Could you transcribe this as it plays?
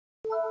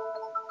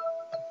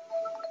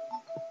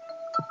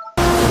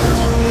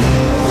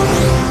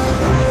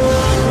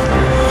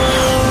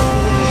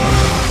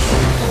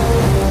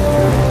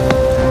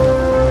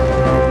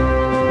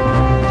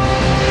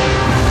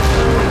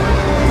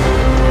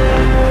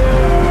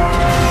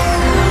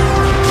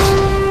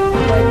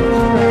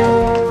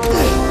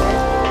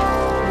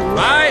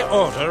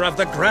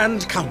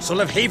Grand Council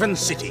of Haven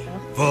City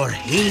for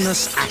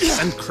heinous acts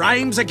and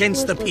crimes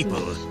against the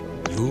people.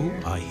 You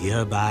are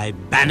hereby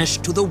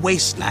banished to the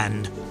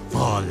wasteland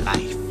for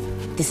life.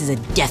 This is a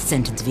death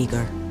sentence,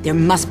 Vigor. There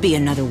must be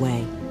another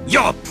way.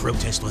 Your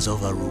protest was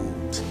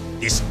overruled.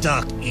 This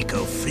dark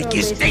eco-freak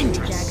is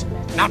dangerous.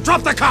 Now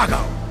drop the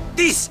cargo!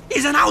 This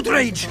is an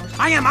outrage!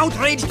 I am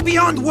outraged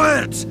beyond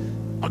words!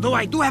 Although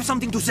I do have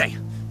something to say.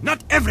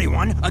 Not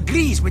everyone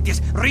agrees with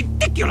this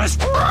ridiculous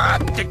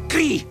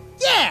decree.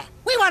 Yeah,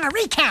 we want a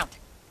recount.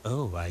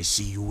 Oh, I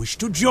see you wish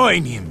to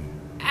join him.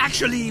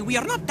 Actually, we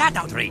are not that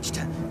outraged.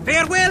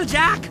 Farewell,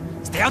 Jack.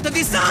 Stay out of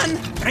the sun.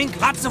 Drink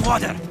lots of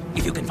water,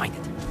 if you can find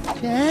it.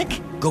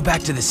 Jack? Go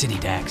back to the city,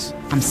 Dax.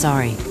 I'm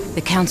sorry.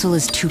 The council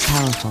is too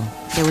powerful.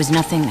 There was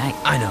nothing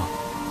I know.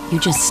 You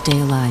just stay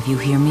alive, you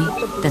hear me?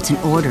 That's an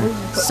order.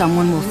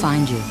 Someone will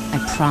find you. I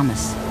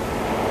promise.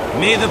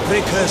 May the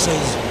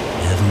precursors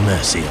have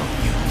mercy on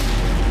you.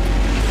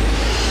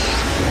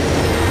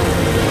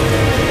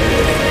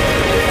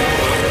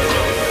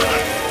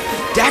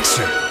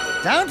 Daxter!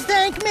 Don't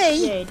thank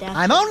me.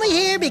 I'm only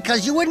here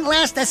because you wouldn't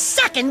last a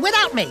second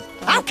without me.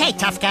 Okay,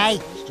 tough guy.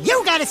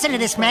 You got us into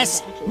this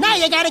mess. Now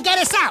you gotta get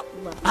us out.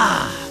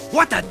 Ah,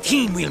 what a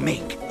team we'll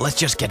make. Let's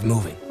just get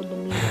moving.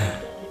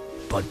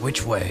 But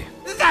which way?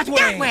 That way!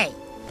 That way.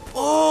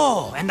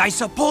 Oh, and I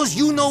suppose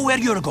you know where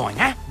you're going,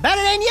 huh?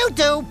 Better than you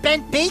do,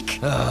 bent beak.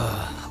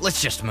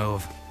 Let's just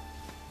move.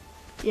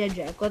 Yeah,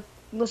 Jack,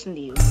 listen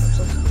to you.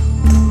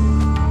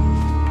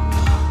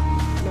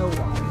 No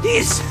water.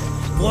 This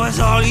was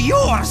all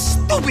your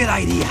stupid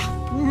idea.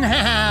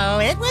 No,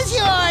 it was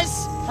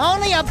yours.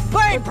 Only a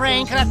bird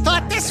brain could have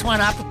thought this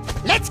one up.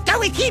 Let's go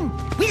with him.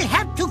 We'll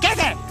help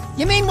together.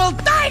 You mean we'll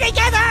die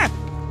together?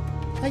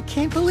 I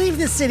can't believe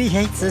the city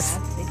hates us.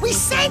 We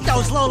saved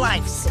those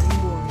lowlifes.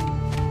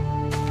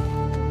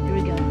 Here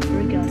we go.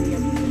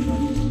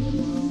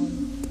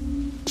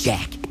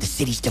 Jack, the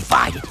city's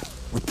divided.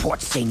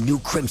 Reports say new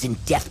Crimson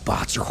Death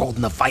bots are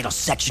holding a vital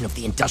section of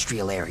the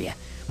industrial area.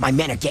 My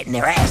men are getting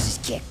their asses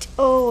kicked.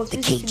 Oh, the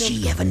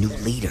KG have a new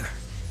leader.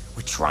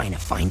 We're trying to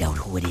find out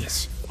who it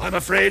is. I'm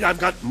afraid I've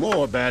got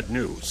more bad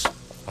news.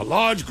 A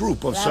large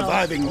group of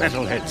surviving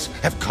metalheads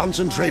have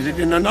concentrated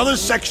in another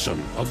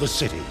section of the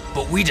city.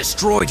 But we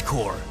destroyed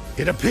Core.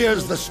 It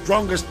appears the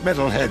strongest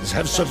metalheads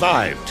have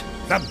survived.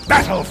 The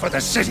battle for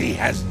the city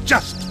has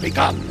just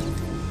begun.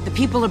 The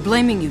people are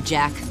blaming you,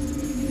 Jack.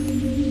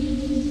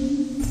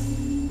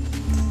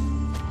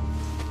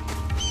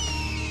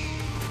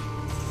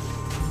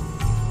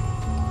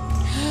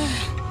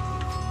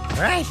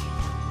 Right.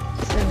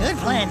 Good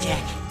plan,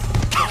 Jack.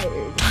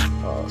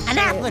 A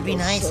nap would be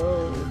nice.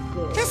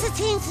 Just a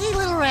teensy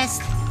little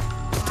rest.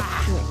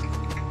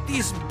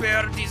 This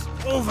bird is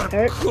Hurt,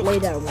 overcooked. lay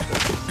down with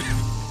it.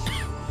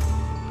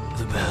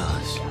 The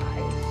bells.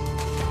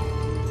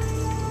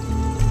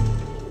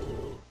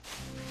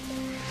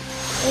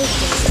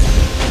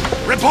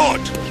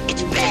 Report!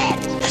 It's bad.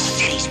 The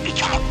city's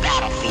become a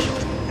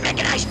battlefield.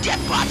 Mechanized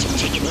death bots have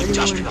taken the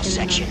industrial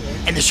section,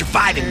 and the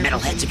surviving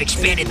metalheads have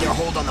expanded their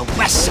hold on the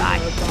west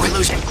side. We're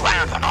losing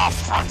ground on all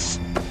fronts.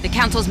 The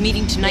council's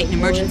meeting tonight in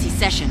emergency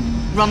session.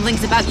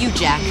 Rumblings about you,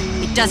 Jack.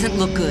 It doesn't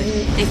look good.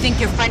 They think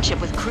your friendship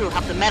with Crew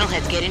helped the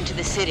metalheads get into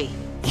the city.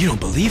 You don't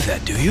believe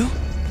that, do you?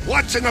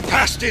 What's in the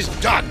past is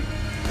done.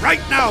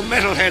 Right now,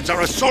 metalheads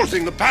are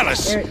assaulting the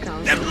palace. There it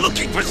comes. They're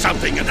looking for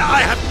something, and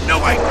I have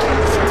no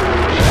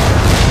idea.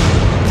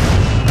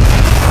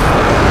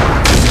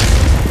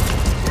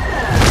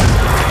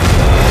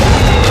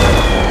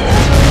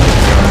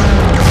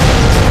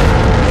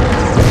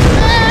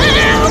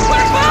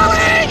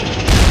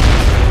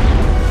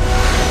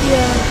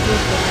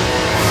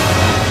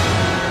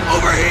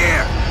 Over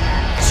here!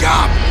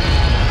 Jump!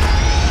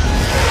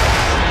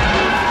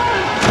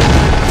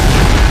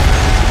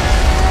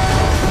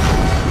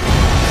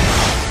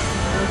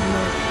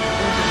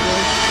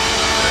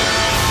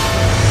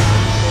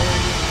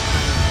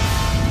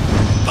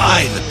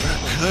 By the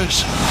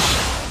precursors.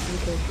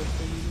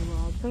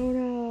 Oh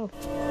no.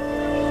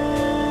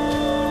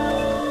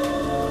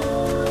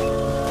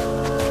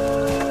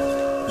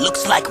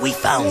 Looks like we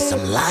found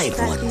some live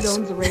ones.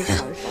 Owns the race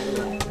cars, by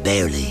the way.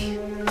 Barely.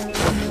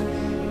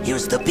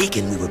 Here's the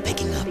beacon we were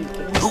picking up.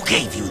 Who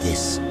gave you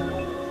this?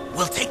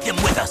 We'll take them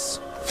with us.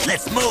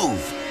 Let's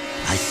move.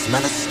 I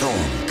smell a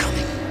storm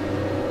coming.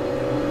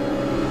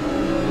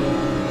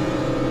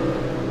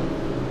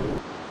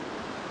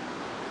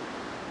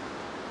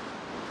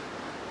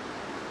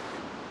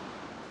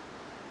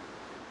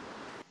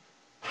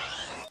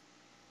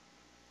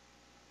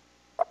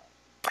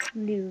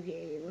 New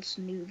game. What's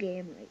the new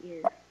game right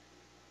here?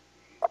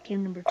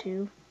 Game number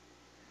 2.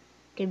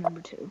 Game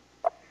number 2.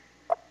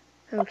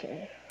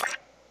 Okay.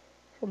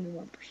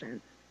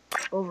 21%.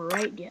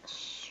 Overwrite,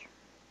 yes.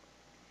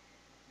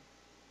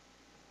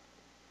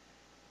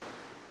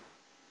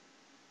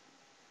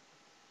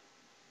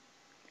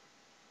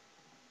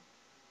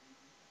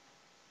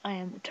 I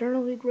am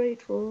eternally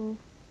grateful.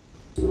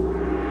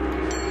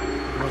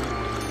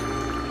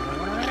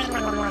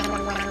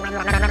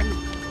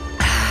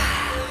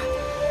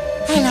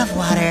 I love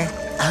water.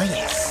 Oh,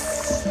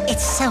 yes.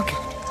 It's so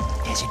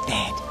good. Desert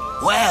bed.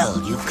 Well,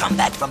 you've come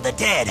back from the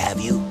dead, have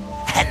you?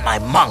 And my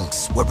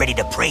monks were ready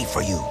to pray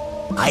for you.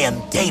 I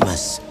am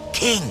Damus,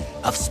 king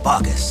of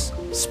Spargus.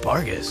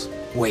 Spargus?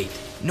 Wait,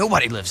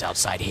 nobody lives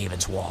outside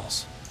Haven's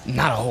walls.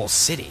 Not a whole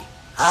city.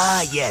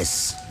 Ah,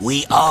 yes.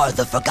 We are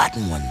the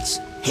Forgotten Ones.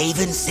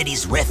 Haven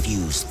City's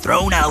refuse,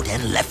 thrown out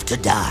and left to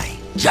die.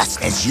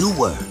 Just as you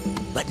were.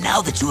 But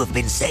now that you have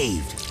been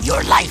saved,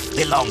 your life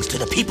belongs to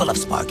the people of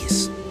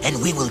Spargus. And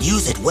we will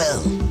use it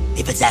well,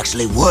 if it's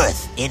actually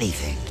worth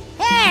anything.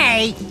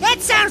 Hey,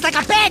 that sounds like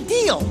a bad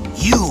deal.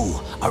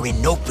 You are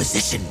in no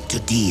position to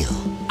deal.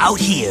 Out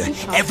here,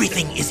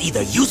 everything is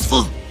either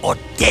useful or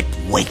dead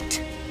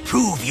weight.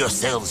 Prove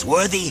yourselves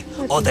worthy,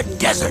 or the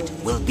desert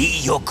will be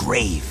your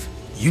grave.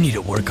 You need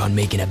to work on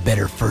making a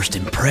better first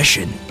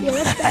impression.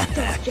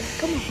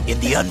 In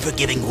the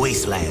unforgiving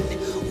wasteland,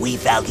 we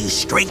value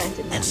strength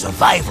and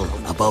survival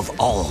above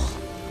all.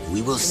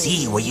 We will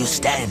see where you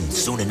stand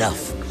soon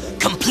enough.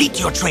 Complete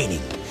your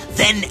training,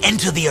 then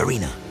enter the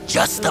arena.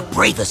 Just the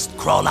bravest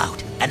crawl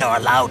out and are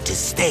allowed to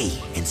stay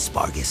in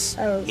Spargus.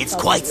 It's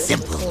quite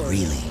simple,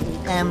 really.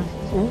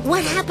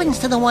 What happens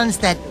to the ones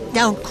that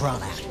don't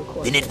crawl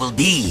out? Then it will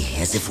be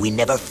as if we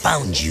never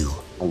found you.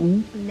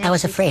 I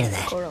was afraid of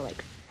that.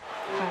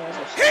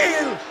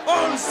 Hail,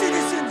 all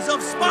citizens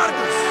of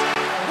Spargus!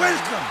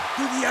 Welcome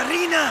to the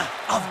Arena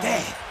of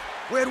Death,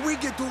 where we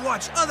get to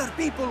watch other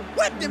people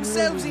wet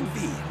themselves in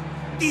fear.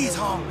 These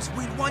halls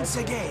will once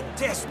again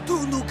test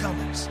two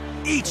newcomers,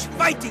 each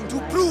fighting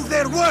to prove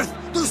their worth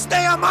to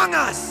stay among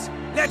us.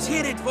 Let's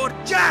hear it for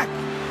Jack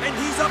and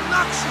his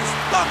obnoxious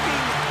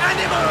talking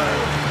animal!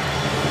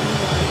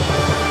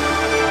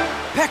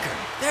 Pecker,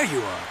 there you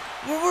are.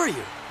 Where were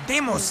you?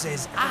 Deimos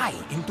says I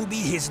am to be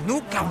his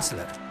new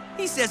counselor.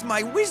 He says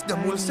my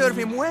wisdom will serve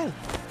him well.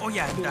 Oh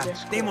yeah,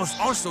 and Deimos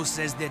also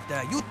says that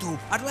you two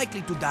are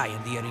likely to die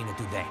in the arena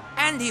today.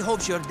 And he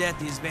hopes your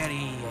death is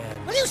very...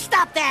 Will you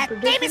stop that?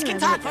 Davis can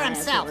talk for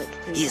himself.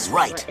 He is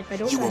right.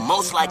 You will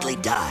most likely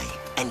die.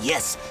 And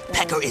yes,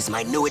 Pecker is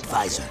my new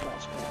advisor.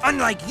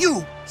 Unlike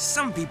you,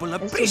 some people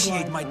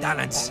appreciate my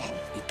talents.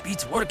 It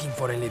beats working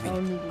for a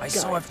living. I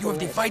saw a few of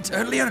the fights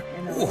earlier.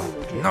 Ooh,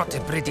 not a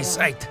pretty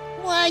sight.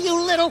 Why, you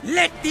little...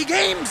 Let the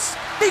games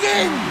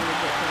begin!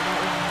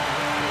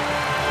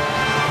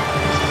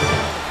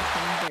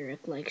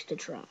 Derek likes to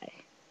try.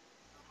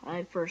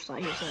 I first thought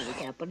he was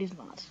handicapped, but he's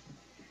not.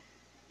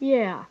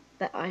 Yeah,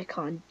 that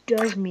icon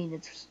does mean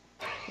it's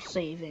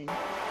saving.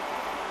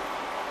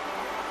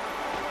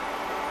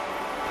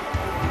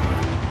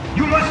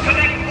 You must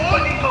collect all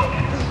the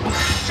tokens!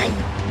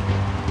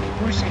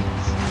 More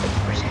seconds.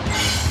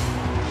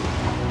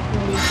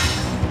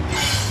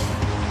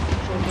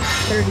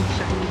 30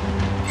 seconds.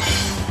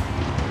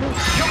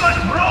 You must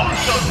roll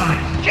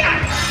sometimes! Jack,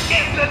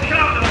 get the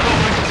counter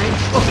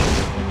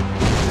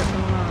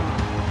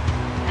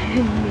I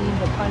didn't mean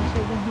to punch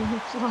it when he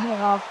fly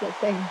off the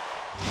thing.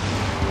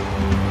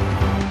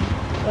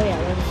 Oh yeah,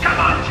 that's... Come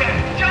on, Jack!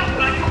 Jump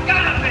like you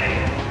gotta be!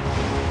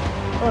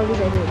 Oh, I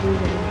guess I didn't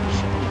lose any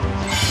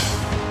shots.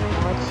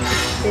 Now let's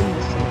spin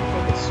this thing. I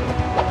think it's so...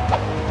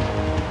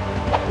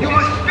 You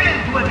must spin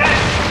to attack!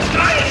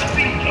 Try and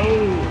speak!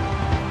 Oh,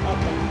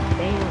 up and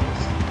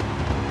fails.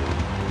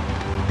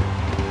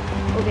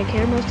 Okay,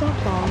 camera, stop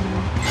falling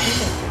now.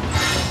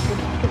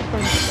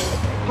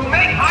 To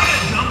make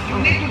higher jumps, you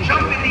need to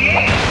jump in the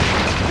air!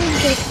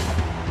 Okay.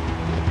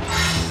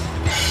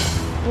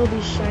 All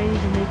these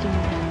shinies are making me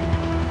happy.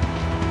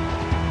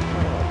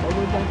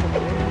 We're back up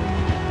here.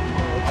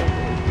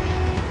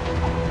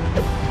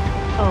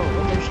 Oh,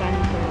 well, they're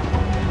shining for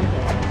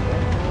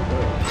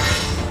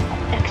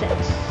XX.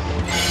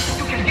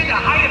 You can get a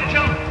higher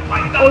jump by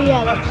Oh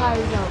yeah, that's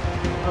higher jump.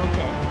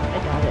 Okay, I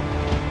got it.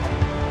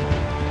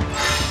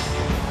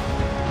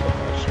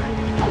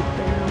 Shiny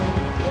barrel.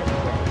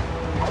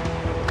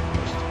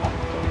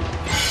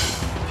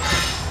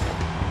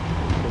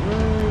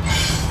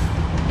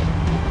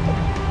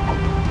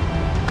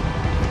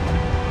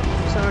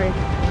 Sorry, I'm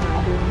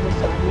not doing this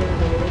on the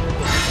other way.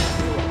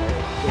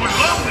 For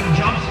longer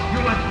jumps, you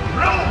must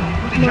roll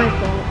to the My jump.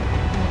 fault.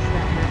 That's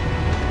not happening.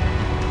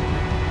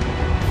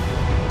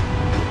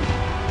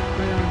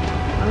 But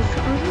I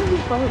was really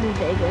following the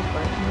Vegas,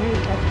 but my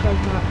touch card's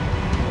not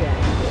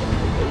reactive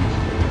with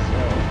HD, so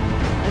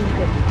I'm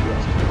good with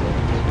US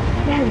controllers.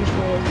 Man, this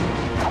roll is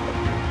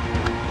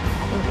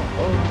okay,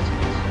 all that's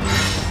good.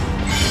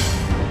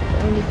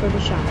 Only for the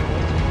shot.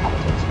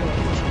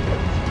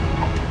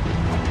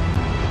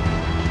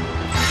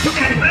 You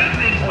can break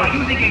things by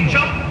using a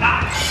jump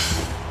dash.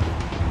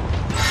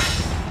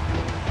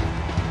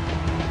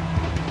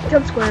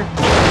 Jump square.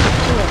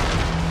 Cool.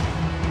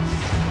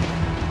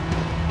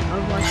 I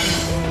was watching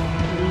a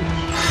Bleach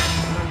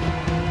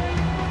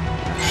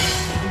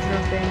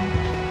jump in, and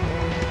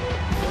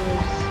it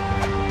was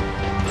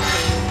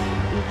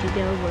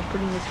Ichigo was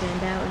putting his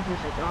hand out, and he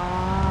was like,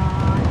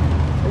 ah.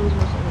 It was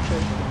most immature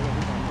thing I've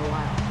ever done in a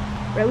while.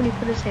 Right when he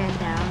put his hand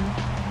down,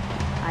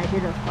 I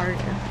did a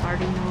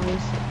farting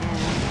noise,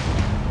 and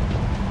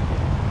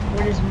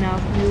when his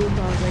mouth moved,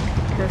 I was like,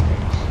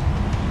 perfect.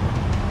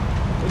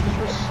 this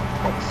was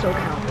like so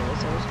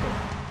cowboys. That was good.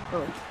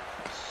 Oh.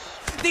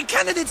 The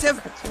candidates have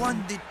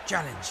won the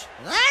challenge.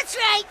 That's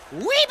right.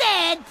 We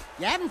bad.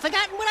 You haven't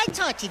forgotten what I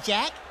taught you,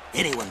 Jack.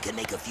 Anyone can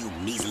make a few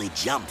measly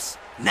jumps.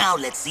 Now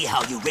let's see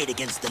how you rate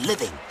against the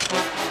living.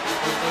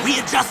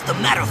 Readjust the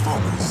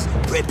matterformers.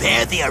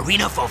 Prepare the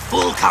arena for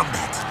full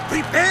combat.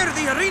 Prepare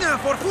the arena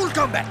for full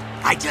combat.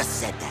 I just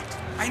said that.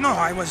 I know,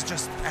 I was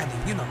just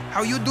adding, you know,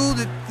 how you do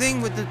the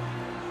thing with the...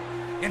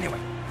 Anyway,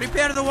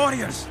 prepare the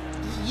warriors.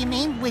 You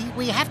mean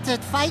we have to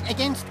fight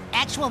against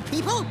actual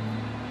people?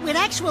 With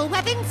actual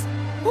weapons?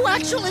 Who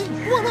actually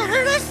want to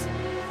hurt us?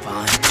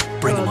 Fine,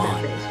 bring them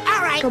on.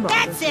 All right,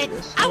 that's it.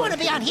 I want to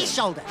be on his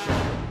shoulder.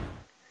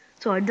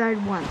 So I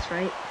died once,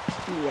 right?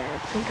 Yeah, I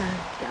think I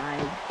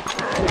died.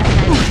 Yeah, I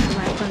died once.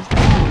 My friends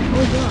died.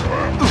 Oh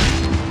god.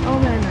 Oh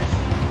man, that's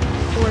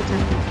 4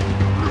 times.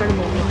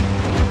 Incredible.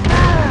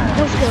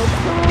 Let's go.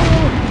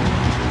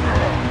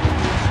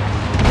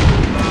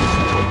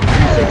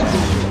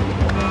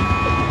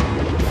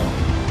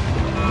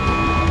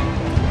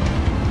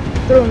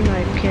 Throw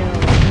my kill.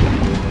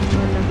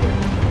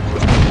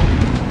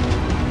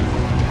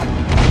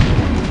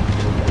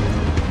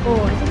 Oh,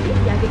 I think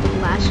I get the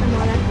last one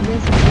out after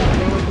this, and the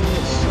other thing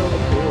is so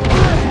cool.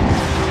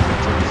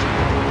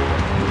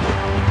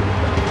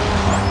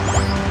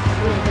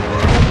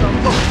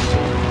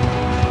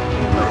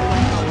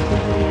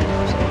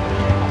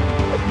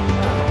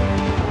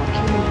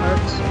 Kingdom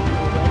Hearts,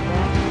 like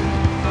that.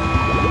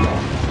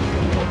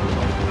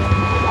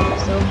 I'm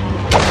so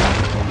happy.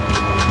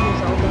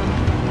 Zelda.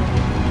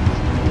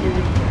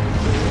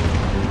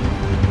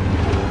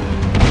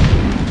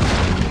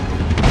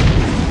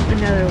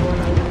 Another one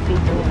I would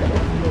beat the one that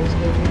goes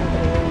with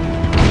another one.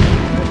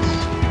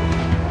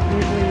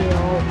 Usually we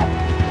all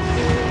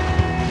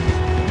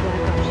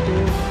Black Ops do.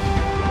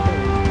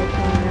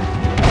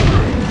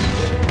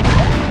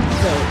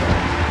 So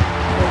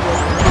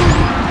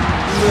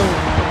really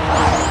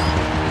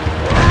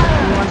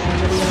I'm watching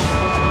videos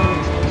of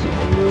it's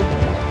really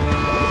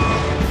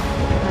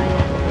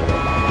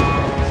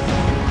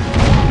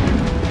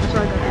that's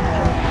why I got that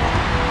joke.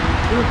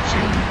 Look,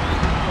 China.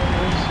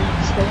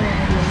 Still have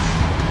videos.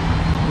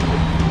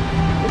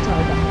 That's all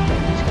I got for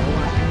that. Just gotta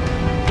watch it.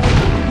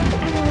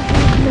 I don't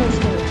know no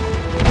story.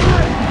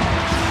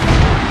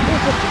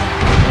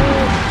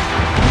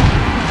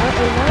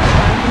 Another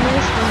 5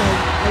 minutes when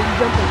I'm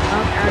jumping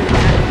up out of the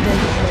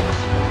thing and then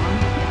spawn.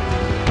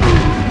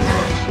 And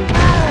I shoot.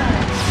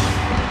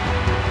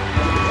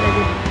 So I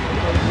didn't.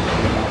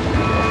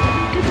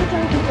 Get the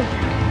tank, get the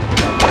tank.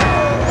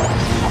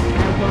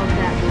 I love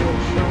that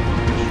move so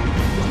much.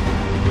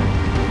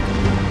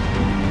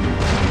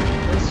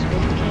 Let's go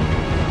to the camp.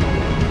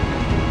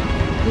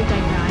 I think I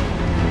died.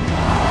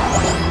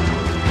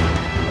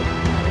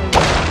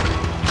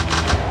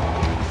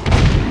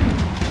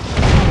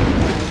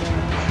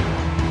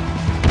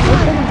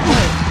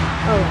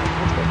 Oh,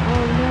 that's good.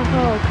 Oh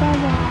no,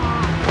 come on!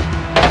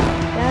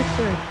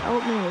 Bastard,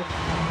 help me.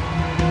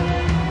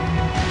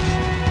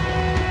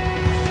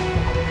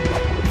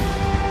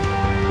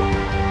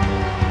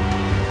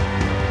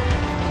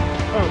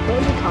 Oh, go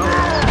in the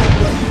comments.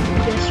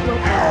 Just what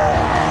the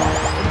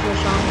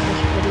English on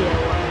this video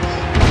was.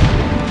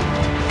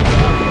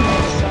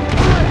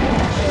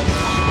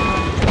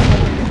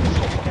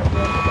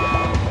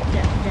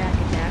 Jack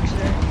and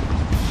Daxter.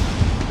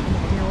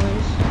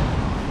 Noise.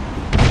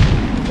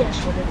 Guess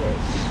what it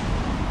is.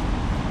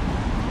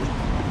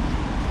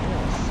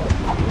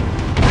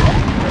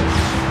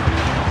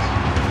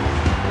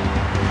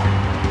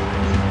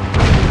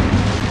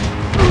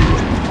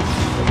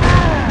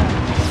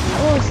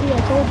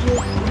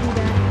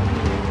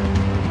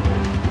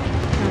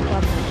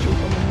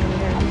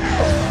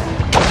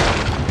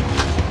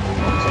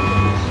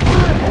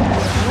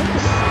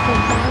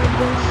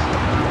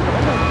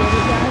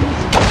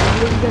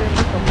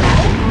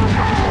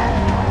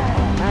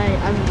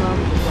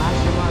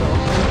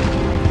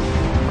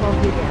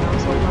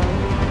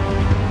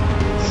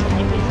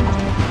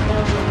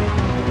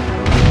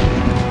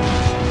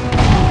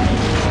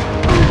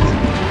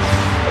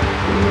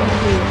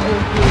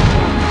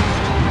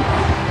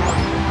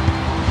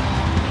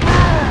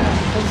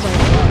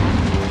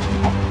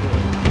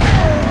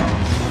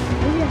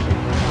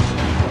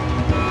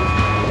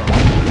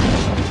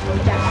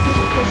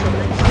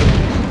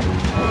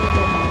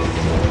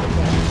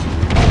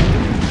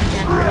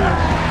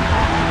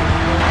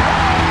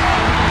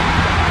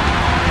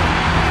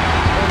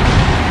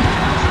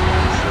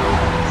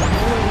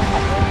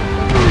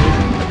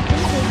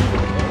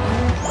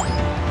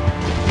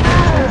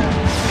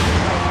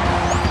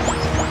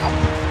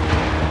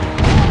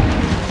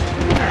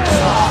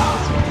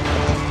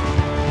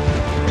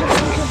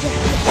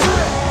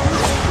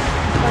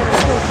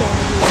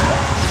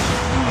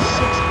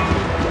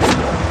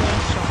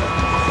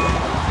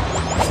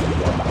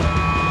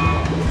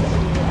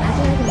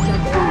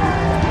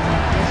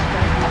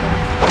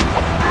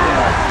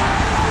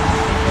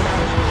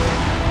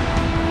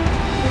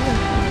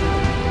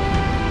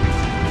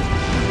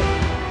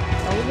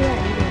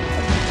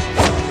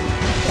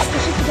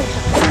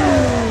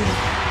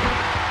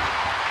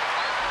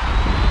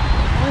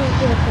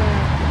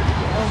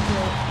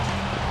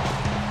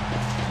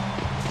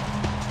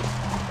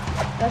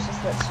 Let's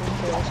just let some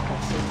boys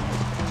cutscene.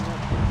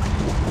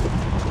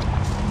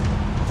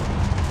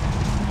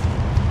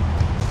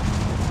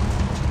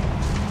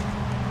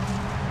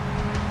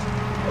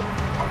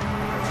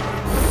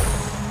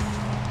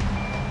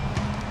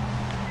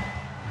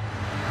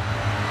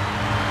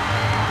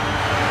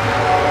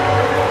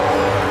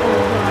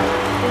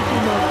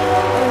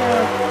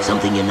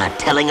 Something you're not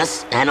telling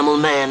us, Animal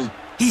Man?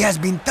 He has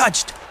been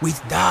touched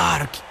with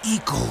dark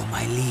eco,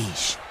 my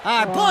liege.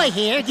 Our boy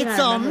here gets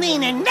all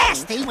mean and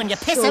nasty when you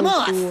piss him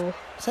off.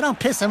 So don't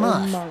piss him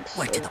off.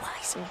 Word to the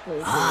wise.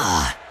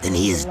 Ah, then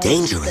he is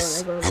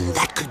dangerous, and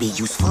that could be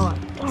useful.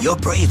 Your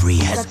bravery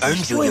has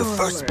earned you your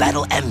first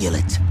battle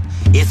amulet.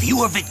 If you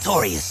are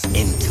victorious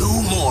in 2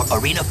 more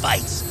arena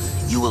fights,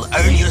 you will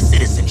earn your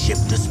citizenship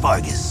to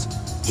Spargus.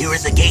 Here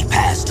is a gate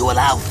pass to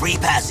allow free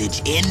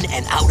passage in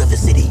and out of the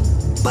city.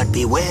 But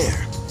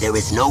beware, there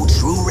is no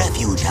true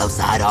refuge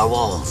outside our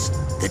walls.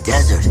 The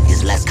desert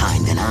is less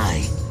kind than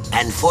I.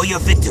 And for your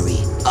victory,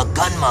 a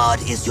gun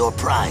mod is your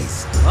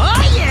prize.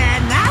 Oh yeah,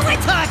 now we're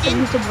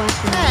talking!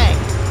 Hey,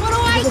 what do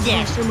I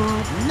get?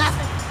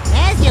 Nothing,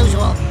 as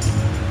usual. I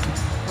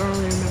don't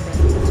really remember.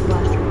 It's a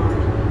blaster mod.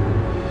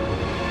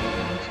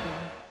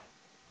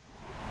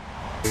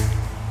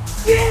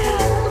 Yeah,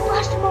 that's a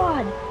blaster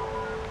mod!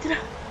 Did I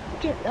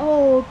get...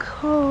 Oh,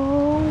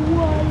 cool.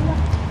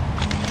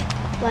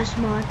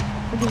 Blaster mod.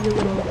 I'll give you a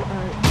little,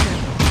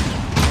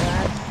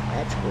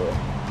 that's cool.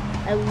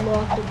 I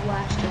love the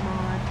blaster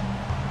mod.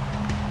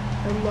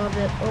 I love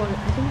it. Oh,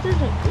 I think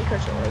there's like 3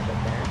 cursors up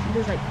there. I think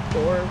there's like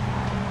 4 or 5,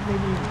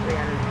 maybe even 3.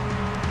 I don't know.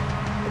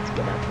 Let's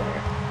get up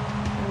there.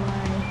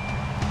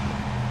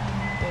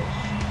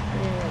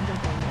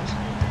 Jump on this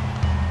side.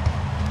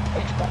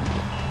 X button.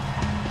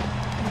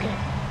 Okay,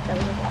 that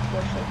was like a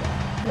force like that.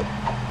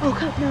 Oh,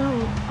 cut, no.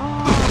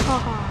 Oh,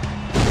 haha.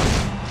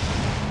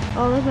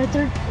 Oh, that's my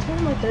third. Is that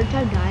my 3rd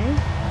time dying?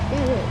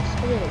 Yeah, it is.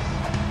 It is.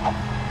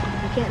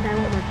 I can't die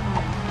 1 more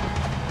time.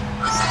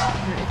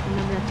 Alright,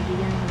 remember at the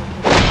beginning.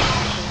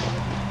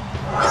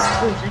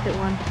 Oh, 2nd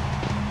one.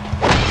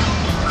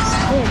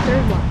 Yeah,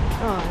 3rd one.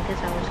 Oh, I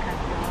guess I was kind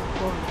of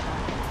wrong.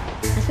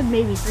 4 I said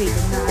maybe 3,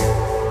 but not.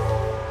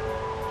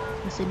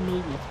 I said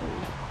maybe 3.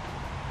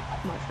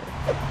 I'm not sure.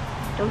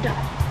 Don't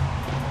die.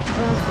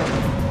 Oh, that's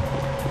good.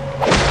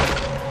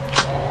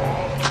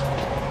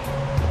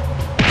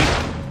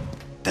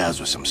 Those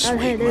were some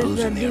sweet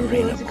moves in the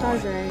arena, boy.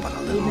 But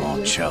a little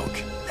more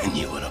choke, and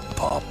you would have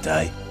popped,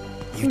 eh?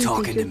 You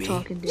talking to me?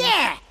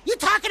 Yeah, you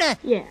talking to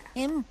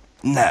him?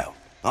 No,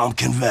 I'm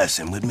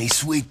conversing with me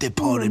sweet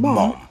departed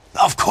mom.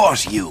 Of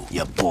course you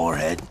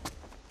borehead.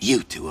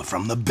 You two are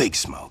from the Big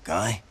Smoke,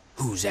 eh?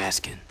 Who's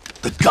asking?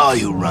 The guy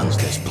who runs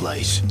this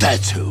place,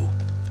 that's who.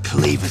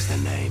 Cleaver's the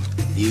name.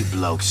 You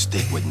blokes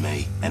stick with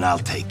me, and I'll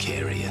take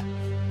care of you.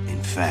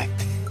 In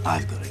fact,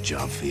 I've got a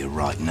job for you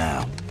right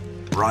now.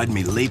 Ride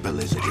me leaper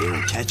lizard here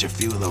and catch a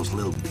few of those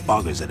little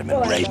buggers that have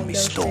been raiding me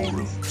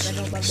storerooms.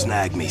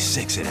 Snag me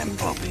 6 of them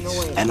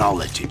puppies, and I'll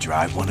let you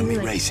drive one of me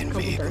racing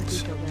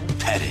vehicles.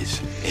 That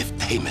is, if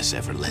Damus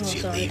ever lets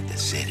you leave the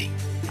city.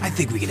 I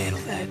think we can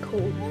handle that.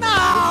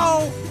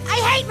 No! I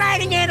hate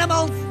riding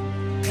animals!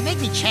 They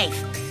make me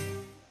chafe.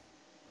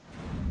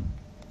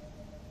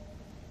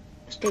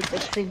 Let's take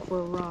this thing for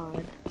a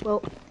ride.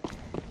 Well,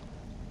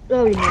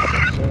 oh,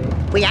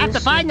 yeah. We have to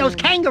find those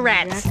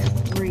kangaroos.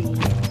 That's 3.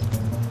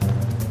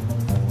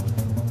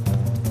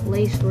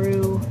 Lace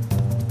through.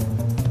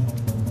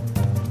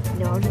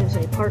 No, I'm just gonna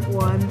say part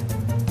 1.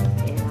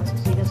 And I'll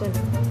see you guys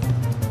later.